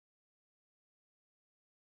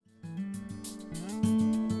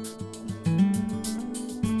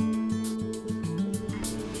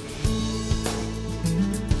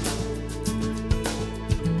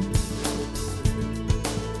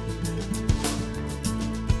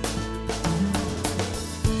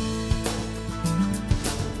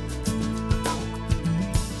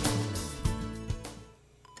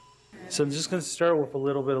So I'm just going to start with a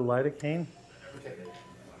little bit of lidocaine.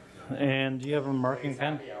 And do you have a marking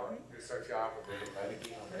pen?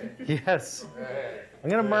 Yes. I'm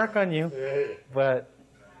going to mark on you, but...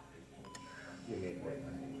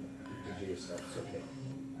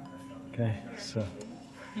 Okay, so...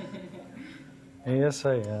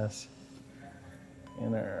 ASIS.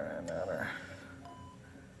 Inner and outer.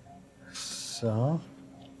 So...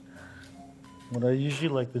 what I usually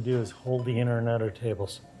like to do is hold the inner and outer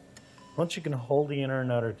tables. Once you can hold the inner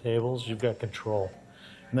and outer tables, you've got control.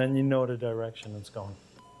 And then you know the direction it's going.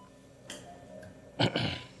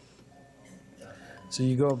 So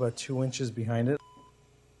you go about 2 inches behind it.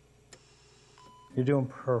 You're doing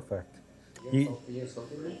perfect.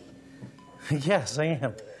 Yes, I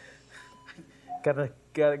am. Gotta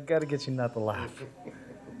get you not to laugh.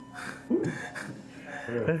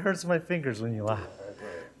 It hurts my fingers when you laugh.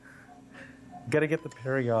 Gotta get the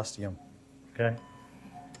periosteum, okay?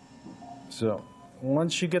 So,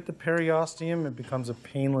 once you get the periosteum, it becomes a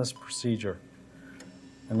painless procedure.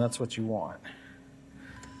 And that's what you want.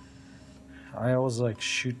 I always like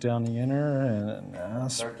shoot down the inner and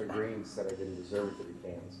Dr. Green said I didn't deserve it to be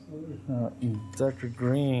cans. Dr.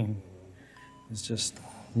 Green is just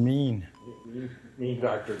mean. Mean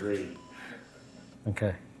Dr. Green.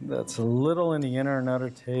 Okay, that's a little in the inner and outer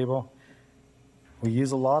table. We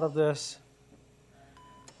use a lot of this.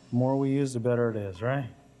 The more we use, the better it is, right?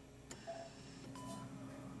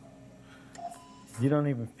 You don't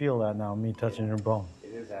even feel that now, me touching your bone.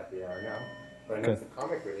 It is happy hour now. But I know the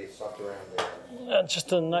comic relief stopped around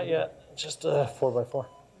there. Not yet. Just a 4x4.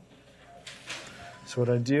 So what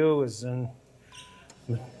I do is, the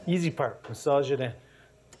easy part, massage it in.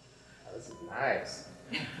 Oh, this is nice.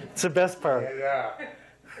 It's the best part. Yeah.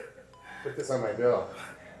 Put this on my bill.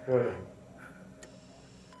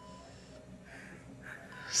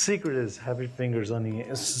 Secret is have your fingers on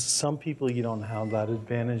the... Some people, you don't have that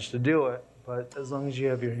advantage to do it, but as long as you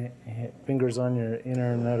have your fingers on your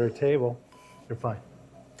inner and outer table, you're fine.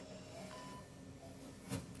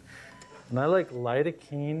 And I like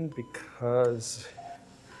lidocaine because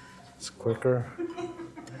it's quicker.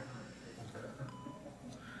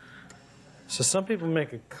 So some people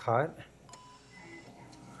make a cut.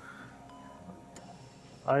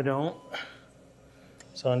 I don't.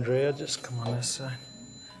 So Andrea, just come on this side.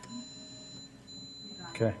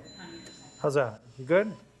 Okay. How's that? You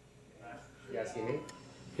good? You asking me?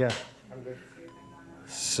 Yeah. I'm good.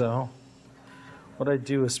 So, what I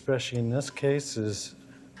do, especially in this case, is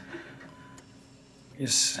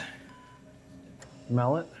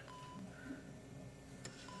smell it.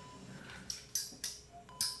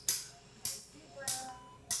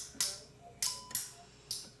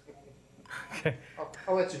 Okay.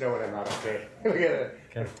 I'll let you know when I'm not okay.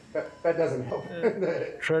 Okay. That doesn't help.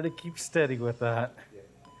 Try to keep steady with that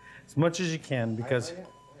as much as you can, because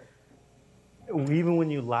even when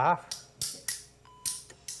you laugh,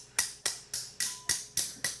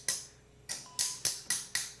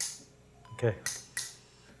 okay.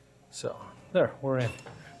 So there, we're in.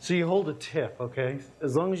 So you hold a tip, okay?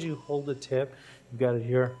 As long as you hold the tip, you got it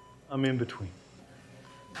here. I'm in between.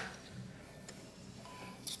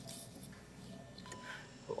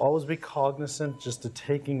 Always be cognizant just to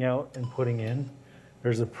taking out and putting in.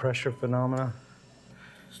 There's a pressure phenomena.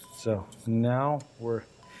 So now we're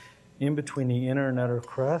in between the inner and outer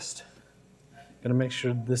crest. Gonna make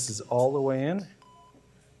sure this is all the way in.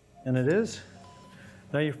 And it is.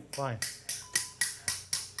 Now you're fine.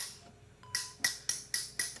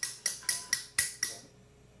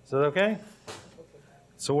 Is that okay?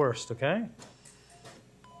 It's the worst, okay?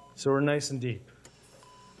 So we're nice and deep.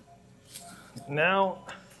 Now,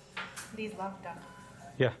 these locked up.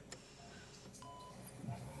 yeah.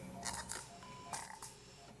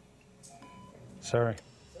 Sorry.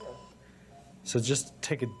 So just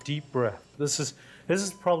take a deep breath. This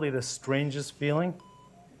is probably the strangest feeling.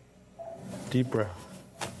 Deep breath.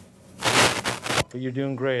 But you're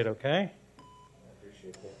doing great, okay? I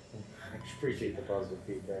appreciate that. I appreciate the positive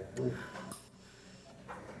feedback.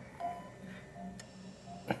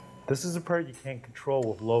 This is the part you can't control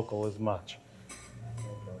with local as much.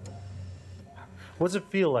 What's it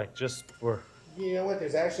feel like just for... You know what,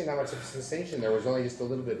 there's actually not much sensation. There was only just a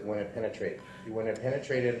little bit when it penetrated. When it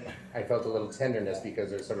penetrated, I felt a little tenderness because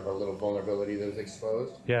there's sort of a little vulnerability that was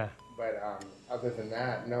exposed. Yeah. But other than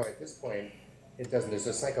that, no, at this point, it doesn't. There's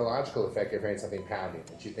a psychological effect of hearing something pounding,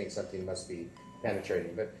 that you think something must be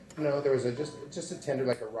penetrating. But no, there was just a tender,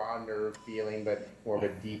 like a raw nerve feeling, but more of a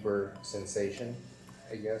deeper sensation,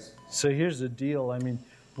 I guess. So here's the deal. I mean,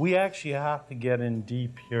 we actually have to get in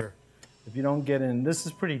deep here. If you don't get in, this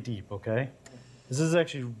is pretty deep, okay? This is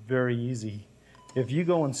actually very easy. If you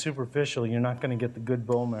go in superficial, you're not going to get the good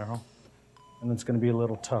bone marrow, and it's going to be a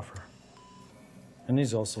little tougher. And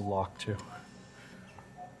he's also locked too.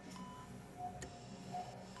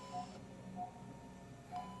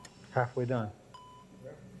 Halfway done.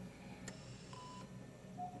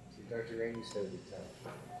 See, Dr. Rain, you said it'd be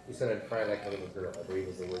tough. You said I'd cry like a little girl, I believe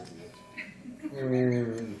was the word you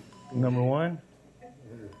used. Number one,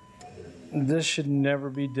 this should never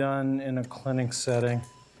be done in a clinic setting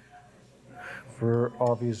for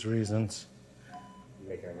obvious reasons. You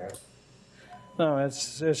making a mess? No,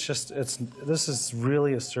 this is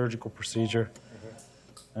really a surgical procedure.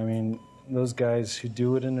 I mean, those guys who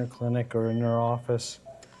do it in their clinic or in their office,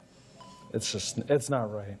 it's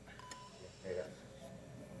not right. Made up.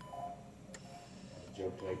 I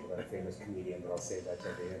joked like about a famous comedian, but I'll save that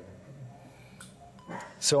till the end.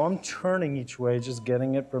 So I'm turning each way, just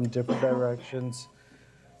getting it from different directions.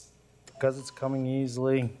 Because it's coming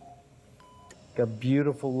easily. Got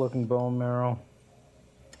beautiful looking bone marrow.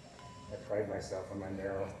 I pride myself on my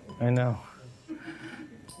marrow. I know.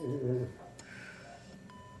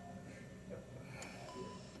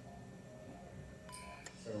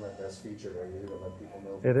 Sort of my best feature right here to let people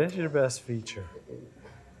know. It is your best feature.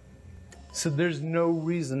 So there's no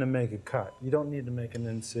reason to make a cut. You don't need to make an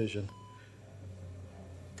incision.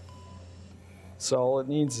 So all it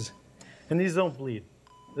needs is, and these don't bleed.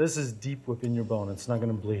 This is deep within your bone. It's not going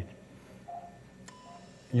to bleed.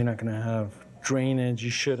 You're not going to have drainage. You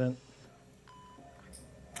shouldn't.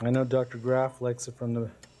 I know Dr. Graff likes it from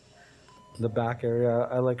the back area.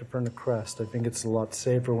 I like it from the crest. I think it's a lot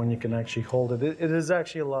safer when you can actually hold it. It is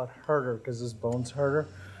actually a lot harder because this bone's harder,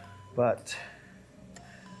 but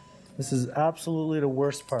this is absolutely the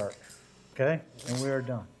worst part, okay? And we are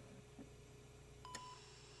done.